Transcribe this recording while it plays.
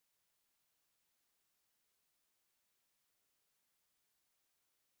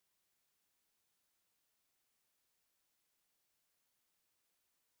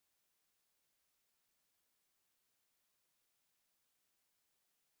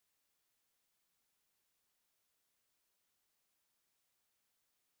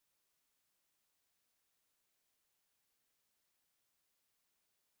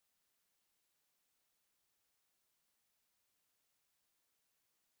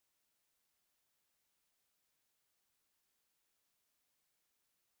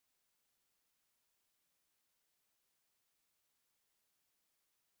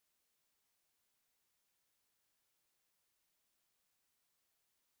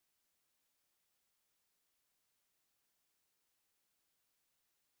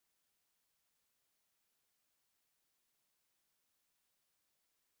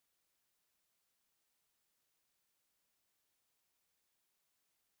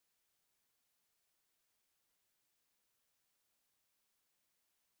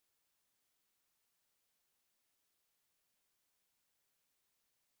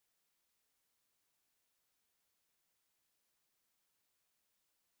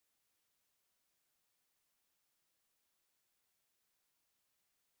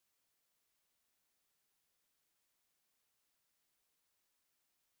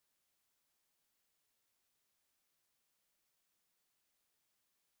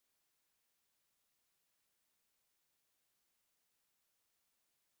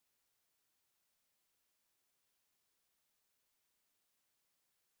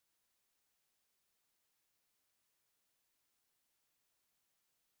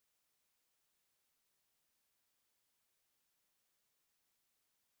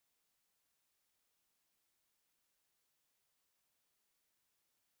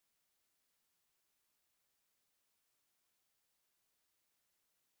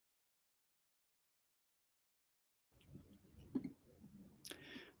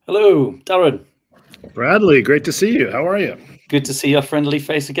Hello, Darren. Bradley, great to see you. How are you? Good to see your friendly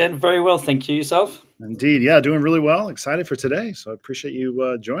face again. Very well, thank you. Yourself? Indeed. Yeah, doing really well. Excited for today. So I appreciate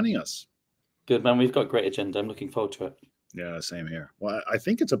you joining us. Good, man. We've got a great agenda. I'm looking forward to it. Yeah, same here. Well, I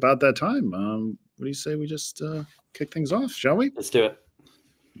think it's about that time. What do you say we just kick things off, shall we? Let's do it.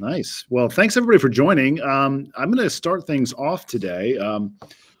 Nice. Well, thanks everybody for joining. I'm going to start things off today.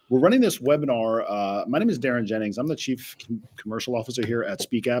 We're running this webinar. My name is Daren Jennings. I'm the Chief Commercial Officer here at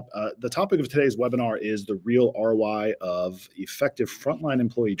Speap. The topic of today's webinar is the real ROI of effective frontline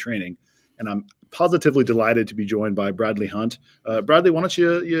employee training. And I'm positively delighted to be joined by Bradley Hunt. Bradley, why don't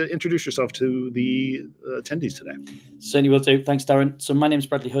you introduce yourself to the attendees today? Certainly will do. Thanks, Darren. So my name is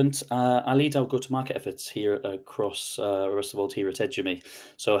Bradley Hunt. I lead our go-to-market efforts here across the rest of the world here at eduMe.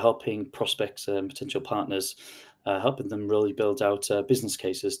 So helping prospects and potential partners, helping them really build out business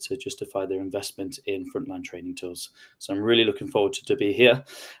cases to justify their investment in frontline training tools. So I'm really looking forward to be here.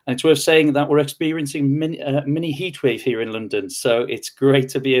 And it's worth saying that we're experiencing mini heat wave here in London. So it's great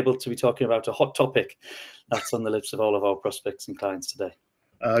to be able to be talking about a hot topic that's on the lips of all of our prospects and clients today.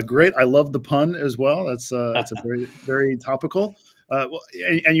 Great. I love the pun as well. That's a very, very topical.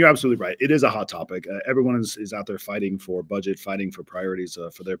 And you're absolutely right. It is a hot topic. Everyone is out there fighting for budget, fighting for priorities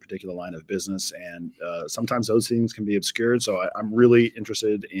for their particular line of business. And sometimes those things can be obscured. So I'm really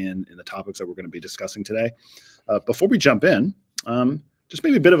interested in the topics that we're going to be discussing today. Before we jump in, just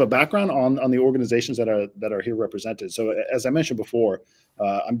maybe a bit of a background on the organizations that are here represented. So as I mentioned before,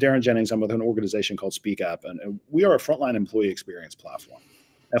 I'm Daren Jennings. I'm with an organization called Speap, and we are a frontline employee experience platform.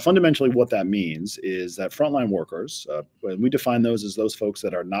 Now, fundamentally, what that means is that frontline workers, when we define those as those folks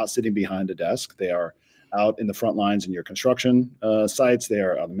that are not sitting behind a desk, they are out in the front lines in your construction sites, they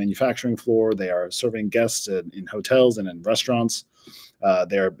are on the manufacturing floor, they are serving guests in hotels and in restaurants,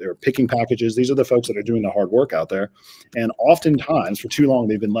 they're picking packages. These are the folks that are doing the hard work out there. And oftentimes, for too long,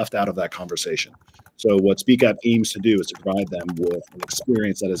 they've been left out of that conversation. So what Speap aims to do is to provide them with an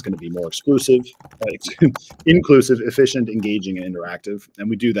experience that is going to be more exclusive, inclusive, efficient, engaging, and interactive. And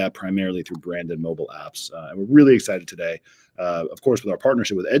we do that primarily through branded mobile apps. And we're really excited today, of course, with our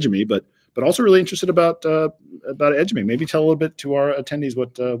partnership with eduMe, but also really interested about eduMe. Maybe tell a little bit to our attendees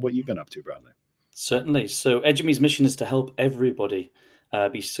what you've been up to, Bradley. Certainly. So eduMe's mission is to help everybody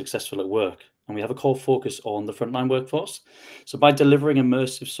be successful at work. And we have a core focus on the frontline workforce. So by delivering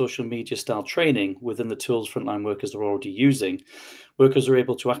immersive social media style training within the tools frontline workers are already using, workers are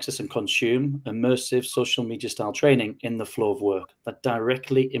able to access and consume immersive social media style training in the flow of work that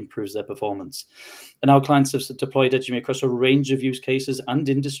directly improves their performance. And our clients have deployed eduMe across a range of use cases and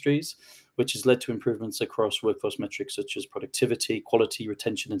industries, which has led to improvements across workforce metrics such as productivity, quality,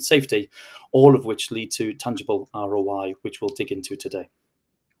 retention, and safety, all of which lead to tangible ROI, which we'll dig into today.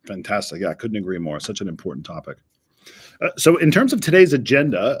 Fantastic. Yeah, I couldn't agree more. Such an important topic. So in terms of today's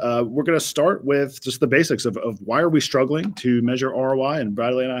agenda, we're going to start with just the basics of why are we struggling to measure ROI, and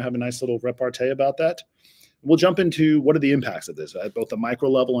Bradley and I have a nice little repartee about that. We'll jump into what are the impacts of this at both the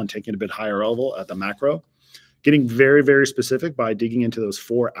micro level and taking it a bit higher level at the macro, getting very, very specific by digging into those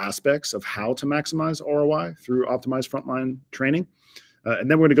 4 aspects of how to maximize ROI through optimized frontline training.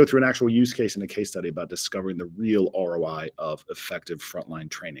 And then we're going to go through an actual use case and a case study about discovering the real ROI of effective frontline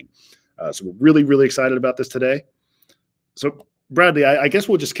training. So we're really, really excited about this today. So Bradley, I guess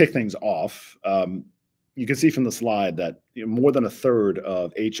we'll just kick things off. You can see from the slide that more than a third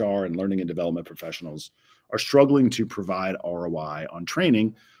of HR and learning and development professionals are struggling to provide ROI on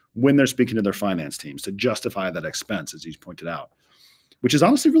training when they're speaking to their finance teams to justify that expense, as you pointed out, which is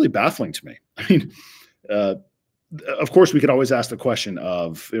honestly really baffling to me. I mean, of course, we could always ask the question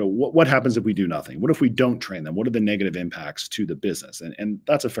of, what happens if we do nothing? What if we don't train them? What are the negative impacts to the business? And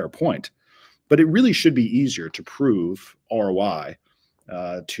that's a fair point. But it really should be easier to prove ROI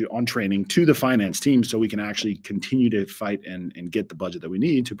on training to the finance team so we can actually continue to fight and get the budget that we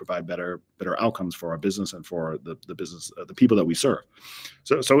need to provide better outcomes for our business and for the business, the people that we serve.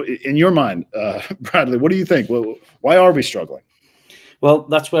 So in your mind, Bradley, what do you think? Well, why are we struggling? Well,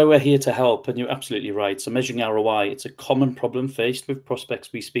 that's where we're here to help, and you're absolutely right. So measuring ROI, it's a common problem faced with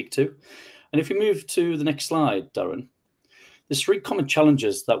prospects we speak to. And if we move to the next slide, Darren, there's 3 common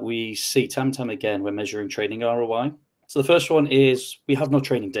challenges that we see time and time again when measuring training ROI. So the first one is we have no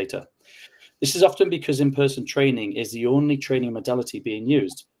training data. This is often because in-person training is the only training modality being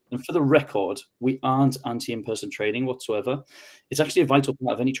used. And for the record, we aren't anti-in-person training whatsoever. It's actually a vital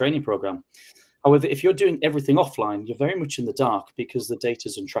part of any training program. However, if you're doing everything offline, you're very much in the dark because the data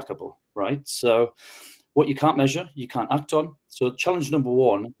is untrackable, right? So what you can't measure, you can't act on. So challenge number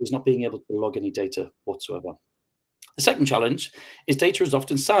 1 is not being able to log any data whatsoever. The second challenge is data is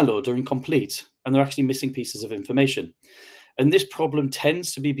often siloed or incomplete, and they're actually missing pieces of information. And this problem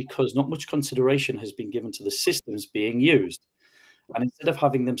tends to be because not much consideration has been given to the systems being used. And instead of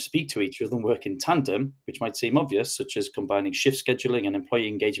having them speak to each other and work in tandem, which might seem obvious, such as combining shift scheduling and employee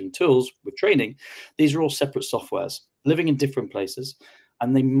engagement tools with training, these are all separate softwares living in different places,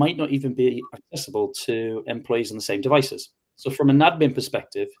 and they might not even be accessible to employees on the same devices. So from an admin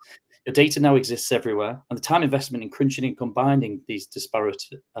perspective, your data now exists everywhere, and the time investment in crunching and combining these disparate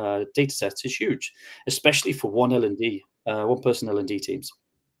data sets is huge, especially for one L&D, one-person L&D teams.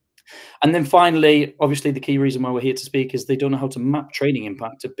 And then finally, obviously, the key reason why we're here to speak is they don't know how to map training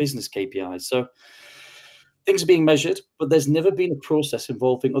impact to business KPIs. So things are being measured, but there's never been a process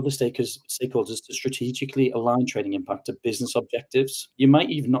involving other stakeholders to strategically align training impact to business objectives. You might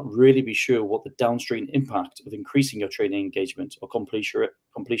even not really be sure what the downstream impact of increasing your training engagement or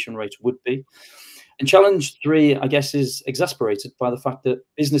completion rate would be. And challenge 3, I guess, is exasperated by the fact that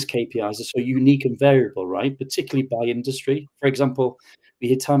business KPIs are so unique and variable, right? Particularly by industry. For example, we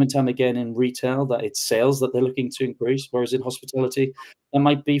hear time and time again in retail that it's sales that they're looking to increase, whereas in hospitality, that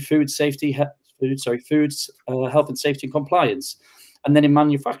might be health and safety and compliance. And then in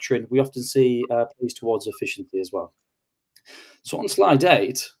manufacturing, we often see plays towards efficiency as well. So on slide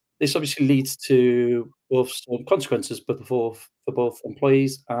 8, this obviously leads to both some consequences, but for both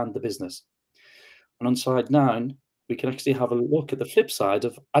employees and the business. And on slide 9, we can actually have a look at the flip side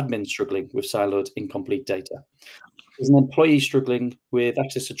of admin struggling with siloed, incomplete data. There's an employee struggling with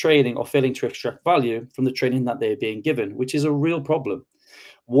access to training or failing to extract value from the training that they're being given, which is a real problem.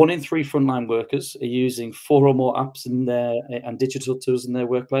 1 in 3 frontline workers are using 4 or more apps in and digital tools in their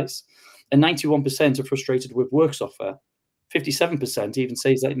workplace, and 91% are frustrated with work software. 57% even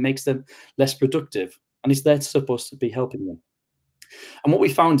says that it makes them less productive, and it's there supposed to be helping them. And what we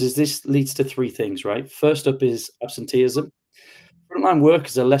found is this leads to 3 things, right? First up is absenteeism. Frontline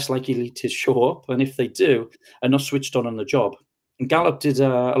workers are less likely to show up, and if they do, are not switched on the job. And Gallup did a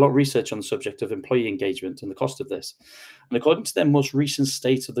lot of research on the subject of employee engagement and the cost of this. And according to their most recent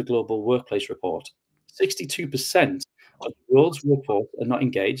State of the Global Workplace report, 62% of the world's workforce are not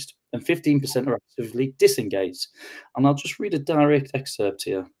engaged, and 15% are actively disengaged. And I'll just read a direct excerpt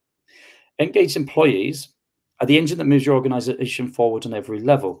here. Engaged employees are the engine that moves your organization forward on every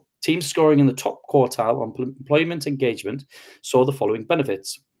level. Teams scoring in the top quartile on employment engagement saw the following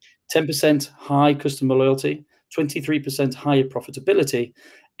benefits: 10% high customer loyalty, 23% higher profitability,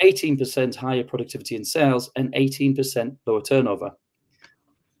 18% higher productivity in sales, and 18% lower turnover.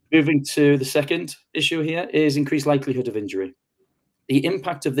 Moving to the second issue here is increased likelihood of injury. The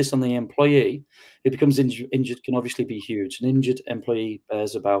impact of this on the employee who becomes injured can obviously be huge. An injured employee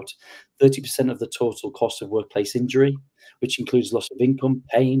bears about 30% of the total cost of workplace injury, which includes loss of income,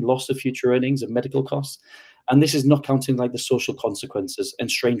 pain, loss of future earnings, and medical costs. And this is not counting like the social consequences and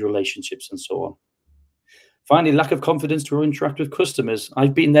strained relationships and so on. Finally, lack of confidence to interact with customers.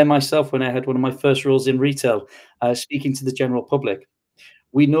 I've been there myself when I had one of my first roles in retail, speaking to the general public.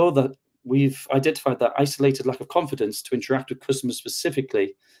 We know that we've identified that isolated lack of confidence to interact with customers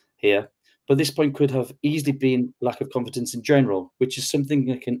specifically here, but this point could have easily been lack of confidence in general, which is something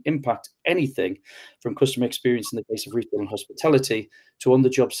that can impact anything from customer experience in the case of retail and hospitality to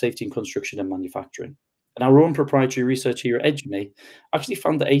on-the-job safety in construction and manufacturing. And our own proprietary research here at eduMe actually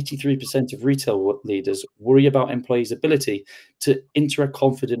found that 83% of retail leaders worry about employees' ability to interact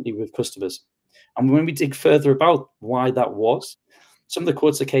confidently with customers. And when we dig further about why that was, some of the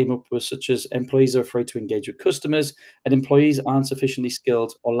quotes that came up were such as employees are afraid to engage with customers and employees aren't sufficiently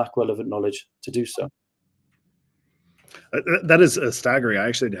skilled or lack relevant knowledge to do so. That is staggering. I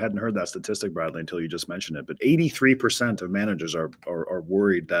actually hadn't heard that statistic, Bradley, until you just mentioned it. But 83% of managers are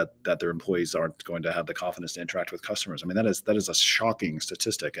worried that their employees aren't going to have the confidence to interact with customers. I mean, that is a shocking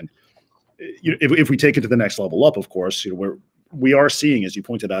statistic. And if we take it to the next level up, of course, we are seeing, as you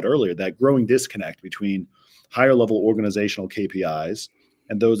pointed out earlier, that growing disconnect between higher level organizational KPIs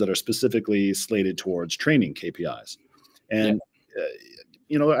and those that are specifically slated towards training KPIs. And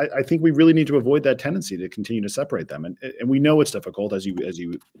I think we really need to avoid that tendency to continue to separate them. And we know it's difficult, as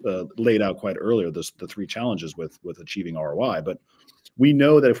you laid out quite earlier, the 3 challenges with achieving ROI. But we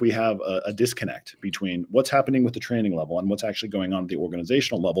know that if we have a disconnect between what's happening with the training level and what's actually going on at the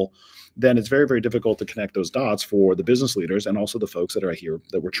organizational level, then it's very, very difficult to connect those dots for the business leaders and also the folks that are here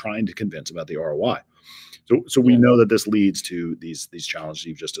that we're trying to convince about the ROI. So we know that this leads to these challenges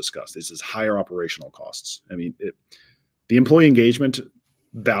you've just discussed. This is higher operational costs. I mean, the employee engagement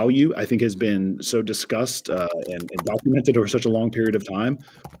value, I think, has been so discussed and documented over such a long period of time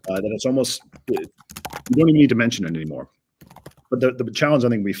that it's almost, you don't even need to mention it anymore. But the challenge I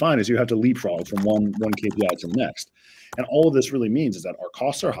think we find is you have to leapfrog from one KPI to the next. And all of this really means is that our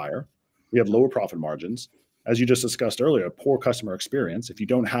costs are higher, we have lower profit margins, as you just discussed earlier, a poor customer experience. If you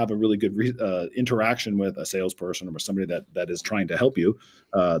don't have a really good interaction with a salesperson or somebody that is trying to help you,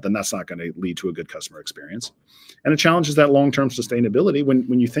 then that's not going to lead to a good customer experience. And it challenges that long-term sustainability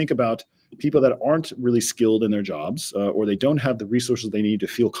when you think about people that aren't really skilled in their jobs, or they don't have the resources they need to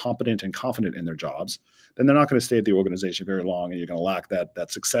feel competent and confident in their jobs, then they're not going to stay at the organization very long, and you're going to lack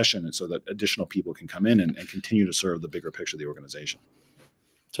that succession, and so that additional people can come in and continue to serve the bigger picture of the organization.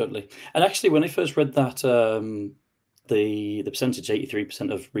 Totally. And actually, when I first read that, the percentage,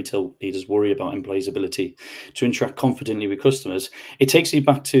 83% of retail leaders worry about employees' ability to interact confidently with customers, it takes you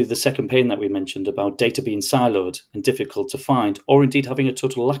back to the second pain that we mentioned about data being siloed and difficult to find, or indeed having a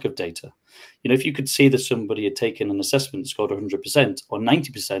total lack of data. You know, if you could see that somebody had taken an assessment and scored 100% or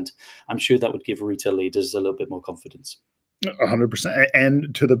 90%, I'm sure that would give retail leaders a little bit more confidence. 100%.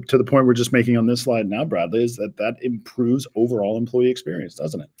 And to the point we're just making on this slide now, Bradley, is that improves overall employee experience,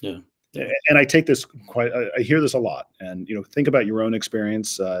 doesn't it? Yeah. And I take this I hear this a lot. And, think about your own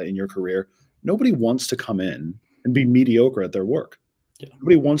experience in your career. Nobody wants to come in and be mediocre at their work. Yeah.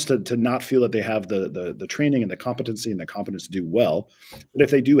 Nobody wants to not feel that they have the training and the competency and the competence to do well. But if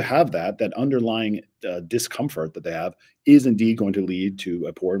they do have that underlying discomfort that they have is indeed going to lead to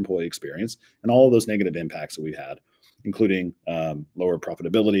a poor employee experience and all of those negative impacts that we've had, including lower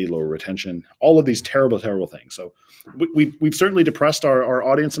profitability, lower retention, all of these terrible, terrible things. So we've certainly depressed our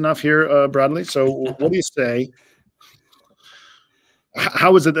audience enough here, Bradley. So what do you say?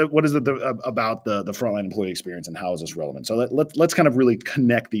 How is it what is it about the frontline employee experience, and how is this relevant? So let's kind of really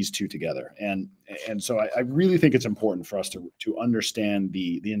connect these two together. And so I really think it's important for us to understand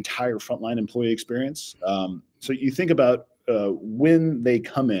the entire frontline employee experience. So you think about when they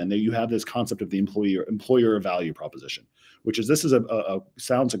come in, you have this concept of the employer value proposition, which is this is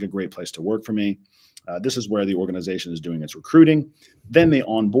sounds like a great place to work for me. This is where the organization is doing its recruiting. Then they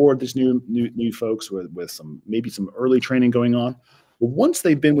onboard these new folks with maybe some early training going on. But once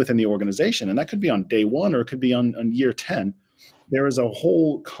they've been within the organization, and that could be on day one or it could be on year 10, there is a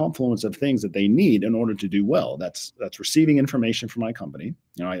whole confluence of things that they need in order to do well. That's receiving information from my company.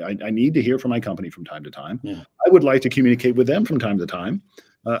 I need to hear from my company from time to time. Yeah. I would like to communicate with them from time to time.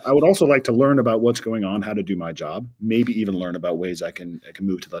 I would also like to learn about what's going on, how to do my job, maybe even learn about ways I can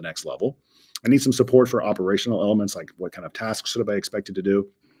move to the next level. I need some support for operational elements, like what kind of tasks should I be expected to do?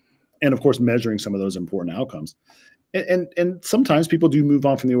 And of course, measuring some of those important outcomes. And sometimes people do move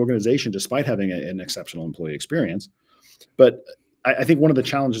on from the organization despite having an exceptional employee experience. But I think one of the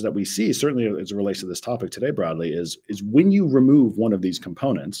challenges that we see, certainly as it relates to this topic today, Bradley, is when you remove one of these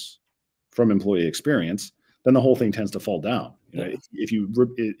components from employee experience, then the whole thing tends to fall down. Yeah. If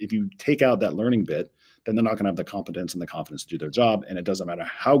you take out that learning bit, then they're not going to have the competence and the confidence to do their job. And it doesn't matter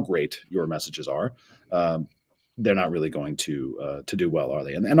how great your messages are, they're not really going to do well, are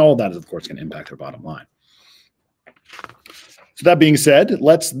they? And all of that is, of course, going to impact their bottom line. So that being said,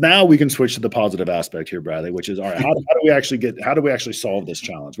 now we can switch to the positive aspect here, Bradley, which is, all right, how do we actually solve this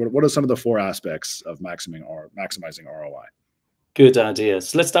challenge? What are some of the 4 aspects of maximizing ROI? Good idea.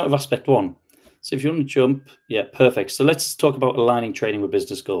 So let's start with aspect 1. So if you want to jump, yeah, perfect. So let's talk about aligning training with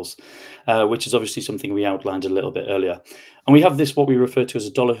business goals, which is obviously something we outlined a little bit earlier. And we have this, what we refer to as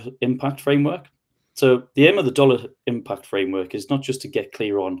a dollar impact framework. So the aim of the dollar impact framework is not just to get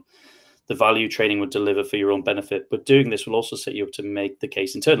clear on the value training would deliver for your own benefit, but doing this will also set you up to make the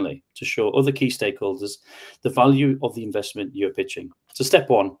case internally to show other key stakeholders the value of the investment you're pitching. So step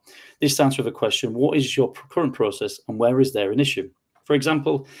 1, this starts with a question: what is your current process and where is there an issue? For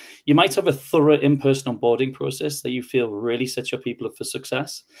example, you might have a thorough in-person onboarding process that you feel really sets your people up for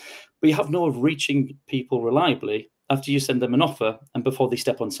success, but you have no way of reaching people reliably after you send them an offer and before they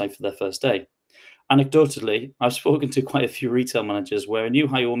step on site for their first day. Anecdotally, I've spoken to quite a few retail managers where a new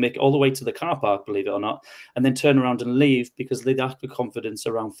hire will make it all the way to the car park, believe it or not, and then turn around and leave because they lack the confidence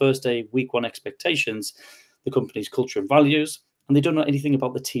around first day, week 1 expectations, the company's culture and values, and they don't know anything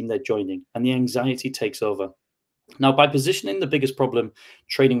about the team they're joining, and the anxiety takes over. Now, by positioning the biggest problem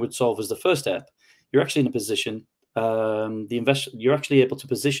training would solve as the first step, you're actually in a position, you're actually able to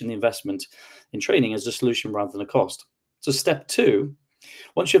position the investment in training as a solution rather than a cost. So step 2,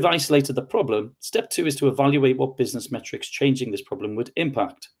 once you've isolated the problem, step 2 is to evaluate what business metrics changing this problem would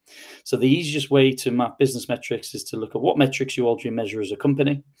impact. So the easiest way to map business metrics is to look at what metrics you already measure as a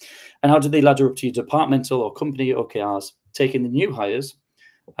company and how do they ladder up to your departmental or company OKRs, taking the new hires,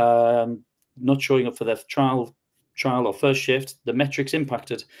 not showing up for their trial or first shift. The metrics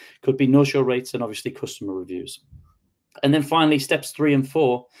impacted could be no-show rates and obviously customer reviews. And then finally, steps 3 and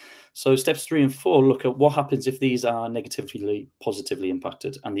 4. So steps 3 and 4 look at what happens if these are negatively, positively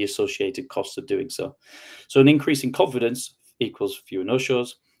impacted and the associated costs of doing so. So an increase in confidence equals fewer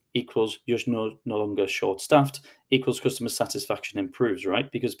no-shows. equals you're no longer short-staffed, equals customer satisfaction improves,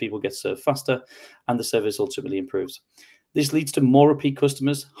 right? Because people get served faster and the service ultimately improves. This leads to more repeat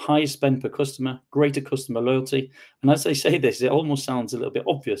customers, higher spend per customer, greater customer loyalty. And as I say this, it almost sounds a little bit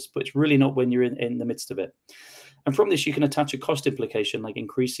obvious, but it's really not when you're in the midst of it. And from this, you can attach a cost implication like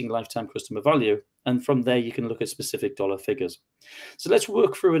increasing lifetime customer value. And from there, you can look at specific dollar figures. So let's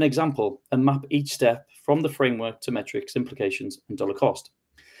work through an example and map each step from the framework to metrics, implications, and dollar cost.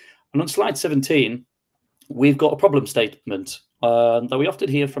 And on slide 17, we've got a problem statement that we often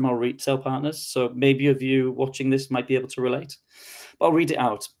hear from our retail partners. So maybe of you watching this might be able to relate. But I'll read it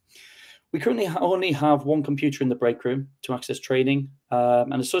out. We currently only have one computer in the break room to access training,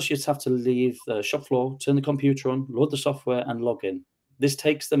 and associates have to leave the shop floor, turn the computer on, load the software, and log in. This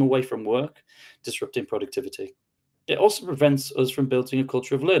takes them away from work, disrupting productivity. It also prevents us from building a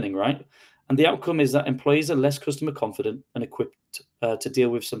culture of learning, right? And the outcome is that employees are less customer confident and equipped to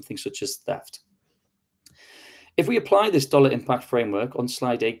deal with something such as theft. If we apply this dollar impact framework on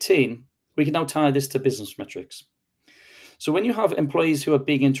slide 18, we can now tie this to business metrics. So when you have employees who are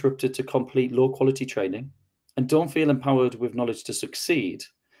being interrupted to complete low quality training and don't feel empowered with knowledge to succeed,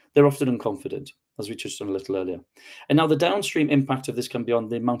 they're often unconfident, as we touched on a little earlier. And now the downstream impact of this can be on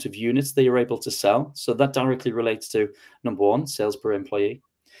the amount of units that you're able to sell. So that directly relates to, number one, sales per employee.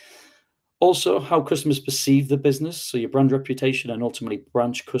 Also, how customers perceive the business, so your brand reputation and ultimately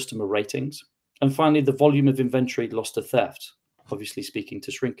branch customer ratings. And finally, the volume of inventory lost to theft, obviously speaking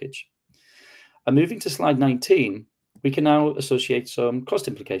to shrinkage. And moving to slide 19, we can now associate some cost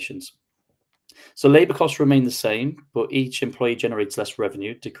implications. So labor costs remain the same, but each employee generates less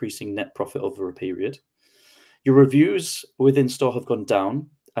revenue, decreasing net profit over a period. Your reviews within store have gone down,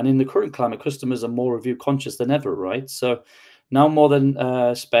 and in the current climate, customers are more review conscious than ever, right? So now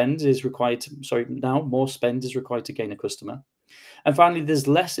more spend is required to gain a customer. And finally, there's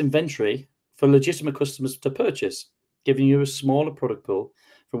less inventory for legitimate customers to purchase, giving you a smaller product pool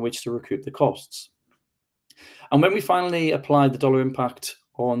from which to recoup the costs. And when we finally apply the dollar impact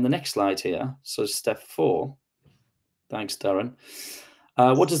on the next slide here, so step 4, thanks, Daren.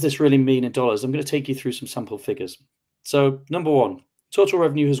 What does this really mean in dollars? I'm going to take you through some sample figures. So number 1, total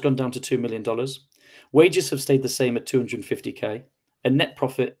revenue has gone down to $2 million. Wages have stayed the same at $250K. And net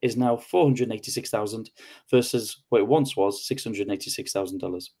profit is now $486,000 versus what it once was,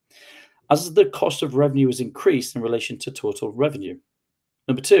 $686,000. As the cost of revenue has increased in relation to total revenue.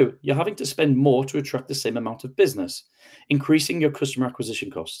 Number 2, you're having to spend more to attract the same amount of business, increasing your customer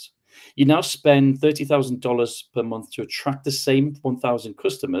acquisition costs. You now spend $30,000 per month to attract the same 1,000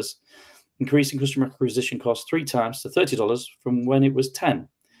 customers, increasing customer acquisition costs 3 times to $30 from when it was $10,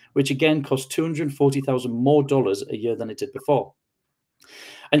 which again costs $240,000 more a year than it did before.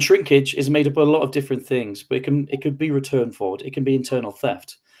 And shrinkage is made up of a lot of different things, but it could be return fraud, it can be internal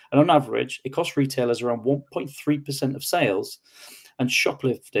theft. And on average, it costs retailers around 1.3% of sales, and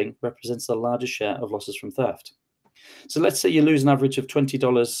shoplifting represents the largest share of losses from theft. So let's say you lose an average of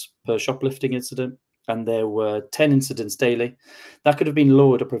 $20 per shoplifting incident, and there were 10 incidents daily. That could have been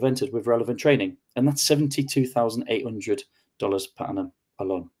lowered or prevented with relevant training, and that's $72,800 per annum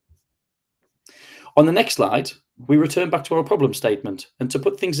alone. On the next slide, we return back to our problem statement. And to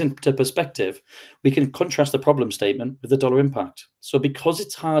put things into perspective, we can contrast the problem statement with the dollar impact. So because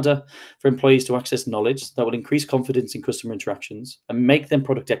it's harder for employees to access knowledge, that will increase confidence in customer interactions and make them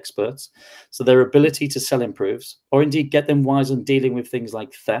product experts, so their ability to sell improves, or indeed get them wise on dealing with things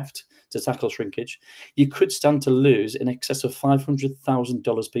like theft to tackle shrinkage, you could stand to lose in excess of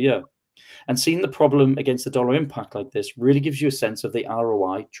 $500,000 per year. And seeing the problem against the dollar impact like this really gives you a sense of the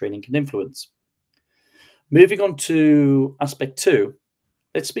ROI training can influence. Moving on to aspect 2,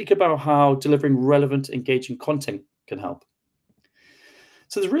 let's speak about how delivering relevant, engaging content can help.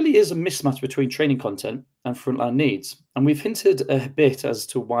 So there really is a mismatch between training content and frontline needs. And we've hinted a bit as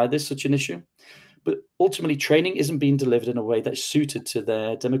to why there's such an issue. But ultimately, training isn't being delivered in a way that's suited to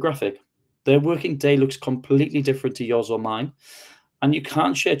their demographic. Their working day looks completely different to yours or mine. And you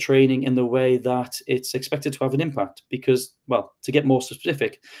can't share training in the way that it's expected to have an impact because, well, to get more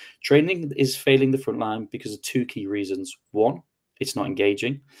specific, training is failing the front line because of 2 key reasons. 1, it's not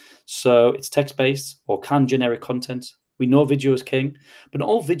engaging. So it's text-based or canned generic content. We know video is king, but not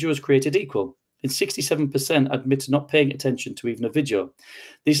all video is created equal. And 67% admit to not paying attention to even a video.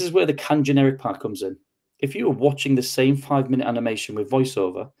 This is where the canned generic part comes in. If you are watching the same 5-minute animation with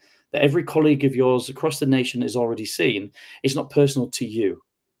voiceover, that every colleague of yours across the nation has already seen, it's not personal to you.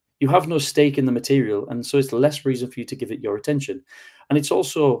 You have no stake in the material, and so it's less reason for you to give it your attention. And it's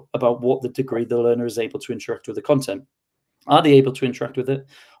also about what the degree the learner is able to interact with the content. Are they able to interact with it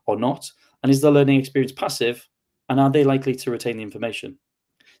or not? And is the learning experience passive? And are they likely to retain the information?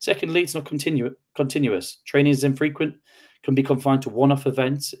 Secondly, it's not continuous. Training is infrequent, can be confined to one-off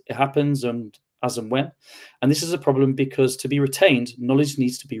events. It happens and as and when. And this is a problem because to be retained, knowledge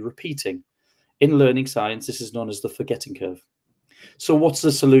needs to be repeating. In learning science, this is known as the forgetting curve. So what's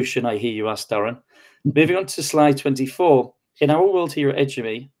the solution, I hear you ask, Daren? Moving on to slide 24. In our world here at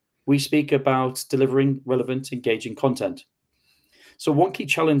eduMe, we speak about delivering relevant, engaging content. So one key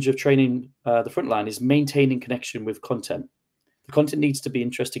challenge of training the frontline is maintaining connection with content. The content needs to be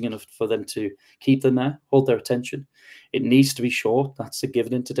interesting enough for them to keep them there, hold their attention. It needs to be short. That's a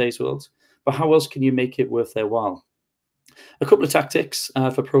given in today's world. But how else can you make it worth their while? A couple of tactics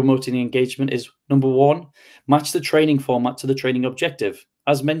for promoting engagement is, number one, match the training format to the training objective.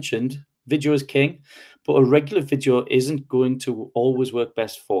 As mentioned, video is king, but a regular video isn't going to always work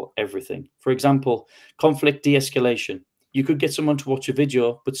best for everything. For example, conflict de-escalation. You could get someone to watch a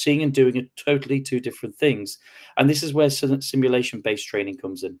video, but seeing and doing are totally two different things. And this is where simulation-based training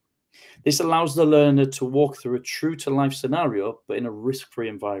comes in. This allows the learner to walk through a true-to-life scenario, but in a risk-free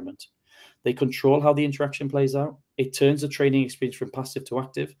environment. They control how the interaction plays out. It turns the training experience from passive to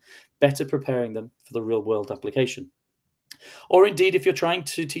active, better preparing them for the real-world application. Or indeed, if you're trying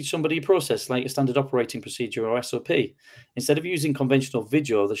to teach somebody a process like a standard operating procedure or SOP, instead of using conventional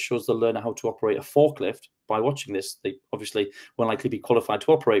video that shows the learner how to operate a forklift, by watching this, they obviously won't likely be qualified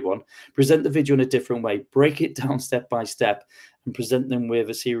to operate one, present the video in a different way, break it down step by step, and present them with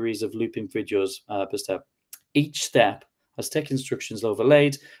a series of looping videos per step. Each step has tech instructions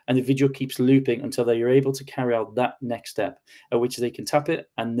overlaid, and the video keeps looping until they are able to carry out that next step, at which they can tap it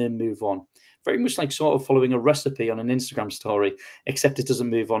and then move on. Very much like sort of following a recipe on an Instagram story, except it doesn't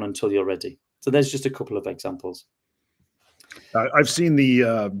move on until you're ready. So there's just a couple of examples. I've seen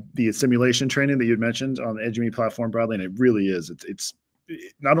the simulation training that you'd mentioned on the eduMe platform, Bradley, and it really is. It's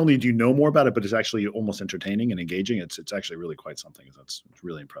not only do you know more about it, but it's actually almost entertaining and engaging. It's actually really quite something. It's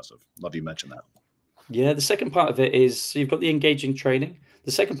really impressive. Love you mentioned that. Yeah, the second part of it is, so you've got the engaging training.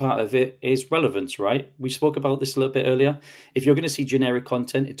 The second part of it is relevance, right? We spoke about this a little bit earlier. If you're going to see generic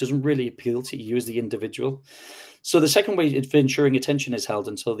content, it doesn't really appeal to you as the individual. So the second way for ensuring attention is held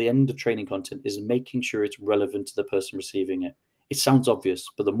until the end of training content is making sure it's relevant to the person receiving it. It sounds obvious,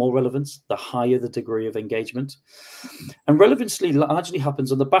 but the more relevance, the higher the degree of engagement. And relevancy largely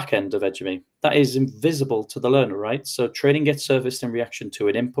happens on the back end of eduMe. That is invisible to the learner, right? So training gets serviced in reaction to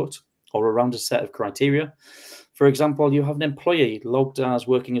an input or around a set of criteria. For example, you have an employee logged as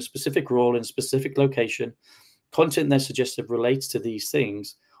working a specific role in a specific location. Content there suggested relates to these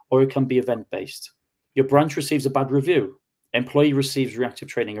things, or it can be event-based. Your branch receives a bad review. Employee receives reactive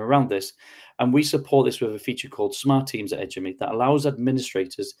training around this. And we support this with a feature called Smart Teams at eduMe that allows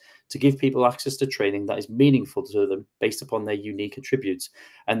administrators to give people access to training that is meaningful to them based upon their unique attributes.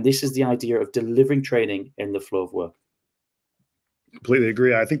 And this is the idea of delivering training in the flow of work. Completely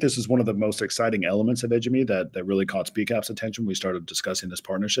agree. I think this is one of the most exciting elements of eduMe that really caught Speakap's attention. We started discussing this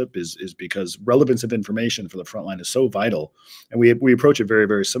partnership is because relevance of information for the frontline is so vital, and we approach it very,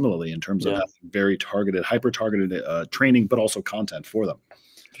 very similarly in terms of having very targeted, hyper-targeted training, but also content for them.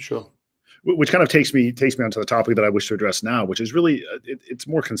 For sure. Which kind of takes me onto the topic that I wish to address now, which is really it's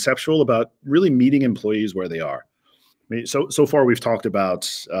more conceptual about really meeting employees where they are. I mean, so far we've talked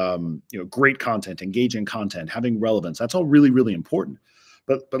about great content, engaging content, having relevance. That's all really, really important.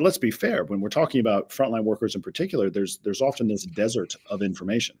 But let's be fair. When we're talking about frontline workers in particular, there's often this desert of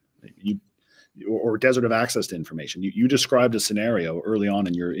information, or desert of access to information. You described a scenario early on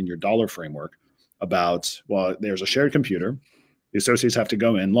in your dollar framework about, well, there's a shared computer. The associates have to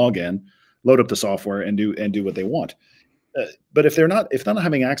go in, log in, load up the software, and do what they want. But if they're not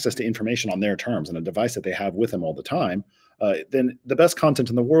having access to information on their terms and a device that they have with them all the time, then the best content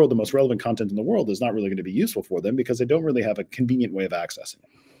in the world, the most relevant content in the world, is not really going to be useful for them because they don't really have a convenient way of accessing it.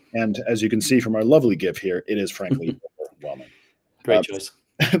 And as you can see from our lovely GIF here, it is frankly overwhelming. Great choice.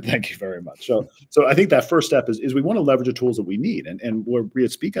 Thank you very much. So I think that first step is we want to leverage the tools that we need. And where we at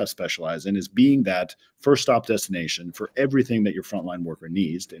Speakap specialize in is being that first stop destination for everything that your frontline worker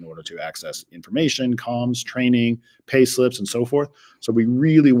needs in order to access information, comms, training, pay slips, and so forth. So we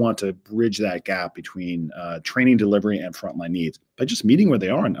really want to bridge that gap between training delivery and frontline needs by just meeting where they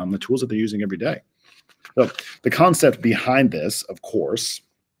are on the tools that they're using every day. So the concept behind this, of course,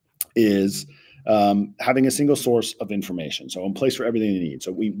 is having a single source of information, so in place for everything they need.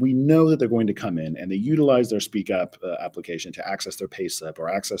 So we know that they're going to come in and they utilize their Speakap application to access their pay slip or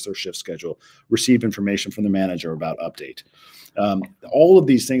access their shift schedule, receive information from the manager about update. All of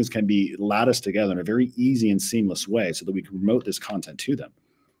these things can be latticed together in a very easy and seamless way so that we can promote this content to them.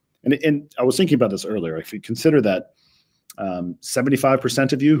 And I was thinking about this earlier. If you consider that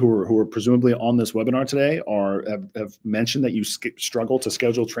 75% of you who are presumably on this webinar today have mentioned that you struggle to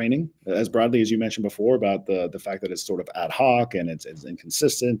schedule training, as Bradley, as you mentioned before, about the fact that it's sort of ad hoc and it's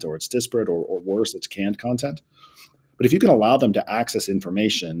inconsistent, or it's disparate, or worse, it's canned content. But if you can allow them to access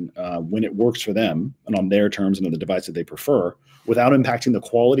information when it works for them and on their terms and on the device that they prefer, without impacting the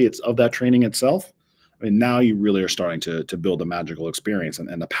quality of that training itself, I mean, now you really are starting to build a magical experience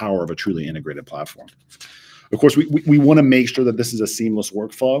and the power of a truly integrated platform. Of course, we want to make sure that this is a seamless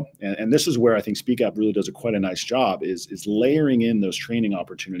workflow. And this is where I think Speak really does quite a nice job, is layering in those training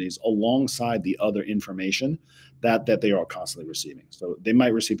opportunities alongside the other information that they are constantly receiving. So they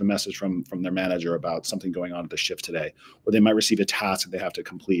might receive a message from their manager about something going on at the shift today, or they might receive a task that they have to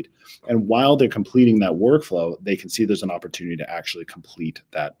complete. And while they're completing that workflow, they can see there's an opportunity to actually complete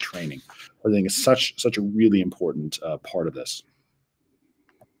that training. I think it's such a really important part of this.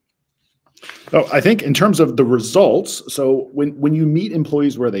 So I think in terms of the results, so when you meet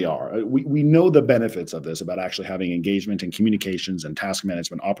employees where they are, we know the benefits of this, about actually having engagement and communications and task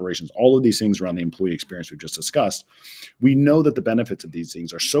management, operations, all of these things around the employee experience we've just discussed. We know that the benefits of these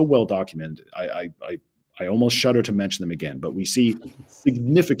things are so well documented. I almost shudder to mention them again, but we see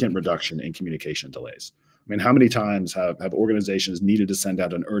significant reduction in communication delays. I mean, how many times have organizations needed to send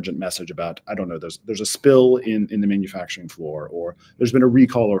out an urgent message about, I don't know, there's a spill in the manufacturing floor, or there's been a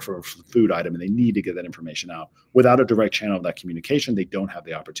recall for a food item, and they need to get that information out. Without a direct channel of that communication, they don't have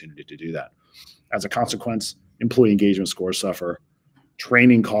the opportunity to do that. As a consequence, employee engagement scores suffer.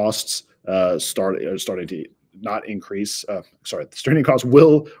 Training costs are starting to not increase. The training costs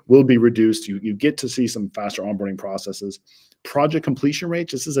will be reduced. You get to see some faster onboarding processes. Project completion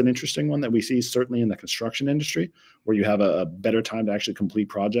rates. This is an interesting one that we see certainly in the construction industry, where you have a better time to actually complete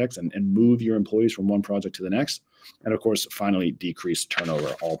projects and move your employees from one project to the next. And of course, finally, decreased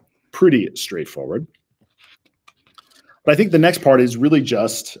turnover. All pretty straightforward. But I think the next part is really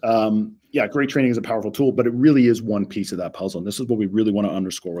just, great training is a powerful tool, but it really is one piece of that puzzle. And this is what we really want to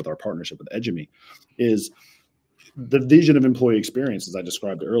underscore with our partnership with eduMe, is the vision of employee experience, as I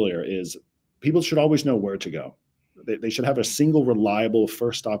described earlier, is people should always know where to go. They should have a single, reliable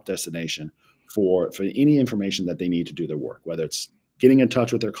first stop destination for any information that they need to do their work, whether it's getting in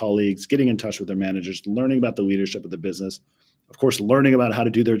touch with their colleagues, getting in touch with their managers, learning about the leadership of the business, of course, learning about how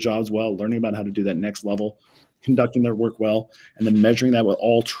to do their jobs well, learning about how to do that next level, conducting their work well, and then measuring that with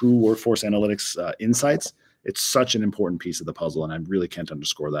all true workforce analytics insights. It's such an important piece of the puzzle, and I really can't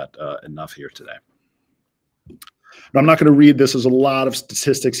underscore that enough here today. Now, I'm not going to read this. There's a lot of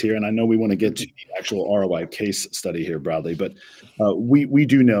statistics here, and I know we want to get to the actual ROI case study here, Bradley, but we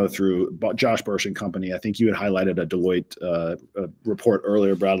do know through Josh Bursch and company, I think you had highlighted a Deloitte report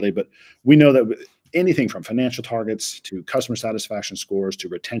earlier, Bradley, but we know that anything from financial targets to customer satisfaction scores to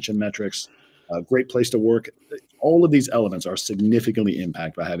retention metrics, a great place to work, all of these elements are significantly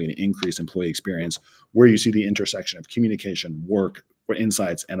impacted by having an increased employee experience, where you see the intersection of communication, work,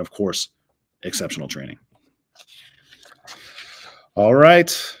 insights, and of course, exceptional training. All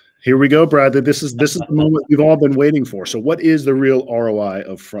right, here we go, Bradley. This is the moment we've all been waiting for. So what is the real ROI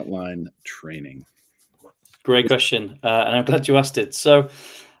of frontline training? Great question, and I'm glad you asked it. So,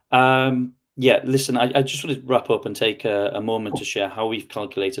 listen, I just want to wrap up and take a moment to share how we've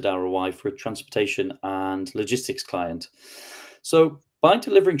calculated ROI for a transportation and logistics client. So by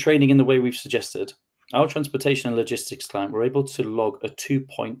delivering training in the way we've suggested, our transportation and logistics client were able to log a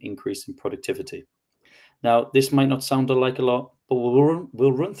 2-point increase in productivity. Now, this might not sound like a lot, but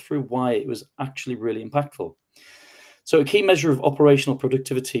we'll run through why it was actually really impactful. So a key measure of operational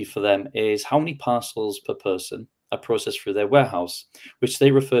productivity for them is how many parcels per person are processed through their warehouse, which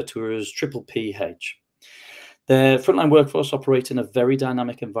they refer to as PPH. Their frontline workforce operate in a very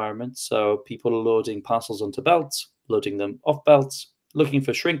dynamic environment, so people are loading parcels onto belts, loading them off belts, looking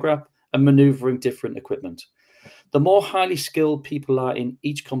for shrink wrap, and maneuvering different equipment. The more highly skilled people are in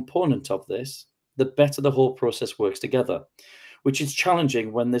each component of this, the better the whole process works together, which is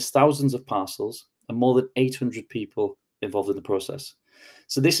challenging when there's thousands of parcels and more than 800 people involved in the process.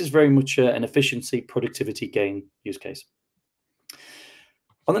 So this is very much an efficiency, productivity gain use case.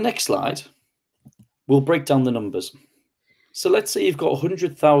 On the next slide, we'll break down the numbers. So let's say you've got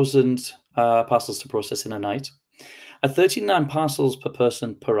 100,000 parcels to process in a night. At 39 parcels per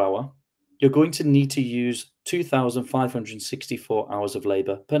person per hour, you're going to need to use 2,564 hours of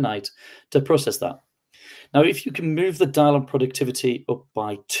labor per night to process that. Now, if you can move the dial on productivity up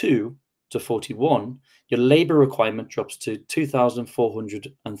by 2 to 41, your labor requirement drops to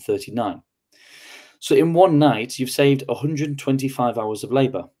 2,439. So in one night, you've saved 125 hours of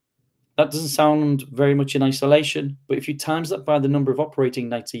labor. That doesn't sound very much in isolation, but if you times that by the number of operating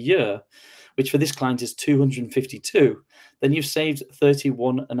nights a year, which for this client is 252, then you've saved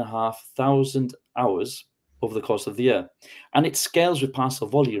 31,500 hours over the course of the year. And it scales with parcel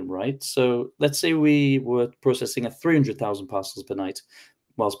volume, right? So let's say we were processing 300,000 parcels per night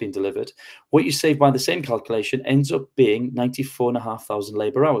whilst being delivered. What you save by the same calculation ends up being 94,500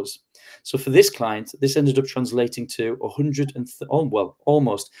 labor hours. So for this client, this ended up translating to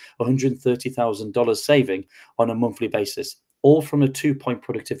almost $130,000 saving on a monthly basis, all from a 2-point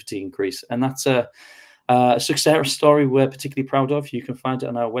productivity increase. And that's a success story we're particularly proud of. You can find it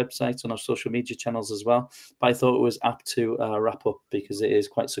on our website, on our social media channels as well. But I thought it was apt to wrap up because it is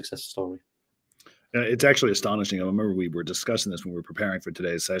quite a success story. It's actually astonishing. I remember we were discussing this when we were preparing for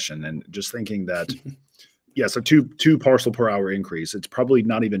today's session, and just thinking that, yeah, so two parcel per hour increase. It's probably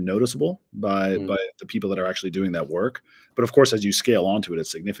not even noticeable by the people that are actually doing that work. But of course, as you scale onto it,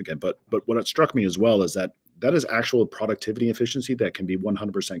 it's significant. But what it struck me as well is that is actual productivity efficiency that can be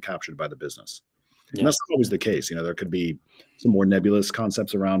 100% captured by the business. Yeah. And that's not always the case. You know, there could be some more nebulous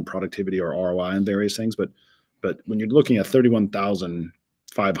concepts around productivity or ROI and various things. But when you're looking at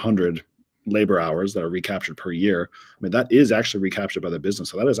 31,500 labor hours that are recaptured per year, I mean, that is actually recaptured by the business.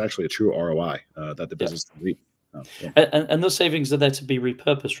 So that is actually a true ROI that the business can reap. And those savings are there to be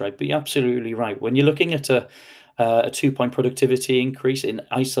repurposed, right? But you're absolutely right. When you're looking at a 2-point productivity increase in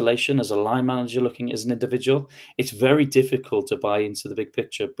isolation as a line manager looking as an individual, it's very difficult to buy into the big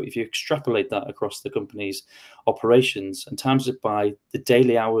picture. But if you extrapolate that across the company's operations and times it by the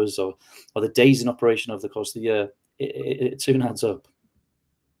daily hours or the days in operation over the course of the year, it soon adds up.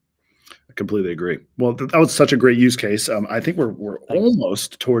 I completely agree. Well, that was such a great use case. I think we're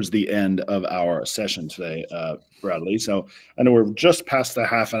almost towards the end of our session today, Bradley. So I know we're just past the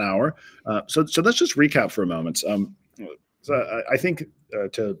half an hour. So let's just recap for a moment. So I think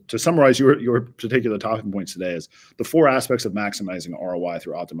to summarize your particular talking points today is the 4 aspects of maximizing ROI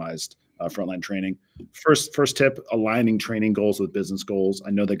through optimized frontline training. First tip, aligning training goals with business goals. I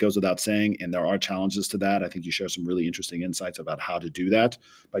know that goes without saying, and there are challenges to that. I think you share some really interesting insights about how to do that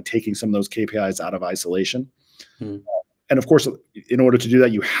by taking some of those KPIs out of isolation. And of course, in order to do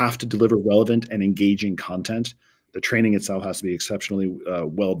that, you have to deliver relevant and engaging content. The training itself has to be exceptionally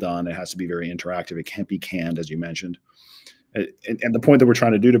well done. It has to be very interactive. It can't be canned, as you mentioned. And the point that we're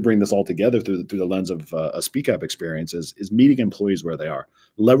trying to do to bring this all together through the lens of a Speap experience is meeting employees where they are.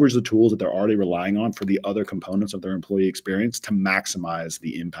 Leverage the tools that they're already relying on for the other components of their employee experience to maximize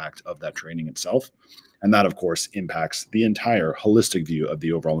the impact of that training itself. And that, of course, impacts the entire holistic view of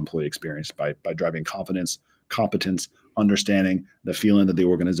the overall employee experience by driving confidence, competence, understanding, the feeling that the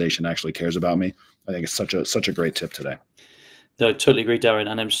organization actually cares about me. I think it's such a great tip today. No, I totally agree, Daren,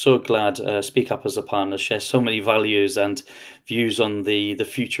 and I'm so glad Speap as a partner shares so many values and views on the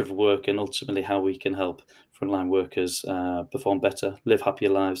future of work and ultimately how we can help frontline workers perform better, live happier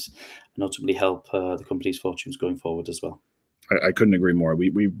lives, and ultimately help the company's fortunes going forward as well. I couldn't agree more.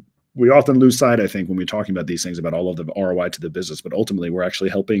 We often lose sight, I think, when we're talking about these things, about all of the ROI to the business, but ultimately we're actually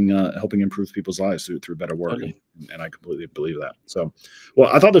helping improve people's lives through better work. Totally. And I completely believe that. So, well,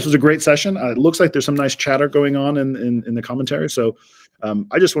 I thought this was a great session. It looks like there's some nice chatter going on in the commentary. So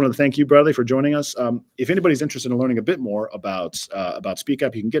I just wanted to thank you, Bradley, for joining us. If anybody's interested in learning a bit more about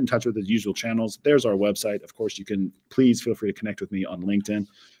Speap, you can get in touch with the usual channels. There's our website. Of course, you can please feel free to connect with me on LinkedIn.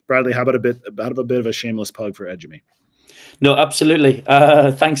 Bradley, how about a bit of a shameless plug for eduMe? No, absolutely.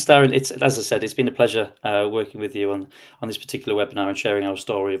 Thanks, Daren. As I said, it's been a pleasure working with you on this particular webinar and sharing our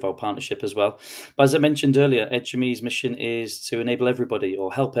story of our partnership as well. But as I mentioned earlier, eduMe's mission is to enable everybody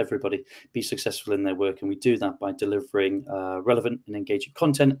or help everybody be successful in their work, and we do that by delivering relevant and engaging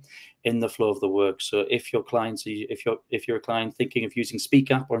content in the flow of the work. So if your clients, if you're a client thinking of using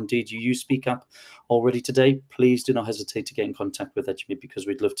Speap, or indeed you use Speap already today, please do not hesitate to get in contact with eduMe, because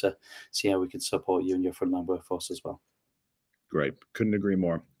we'd love to see how we can support you and your frontline workforce as well. Great. Couldn't agree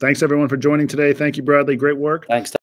more. Thanks, everyone, for joining today. Thank you, Bradley. Great work. Thanks.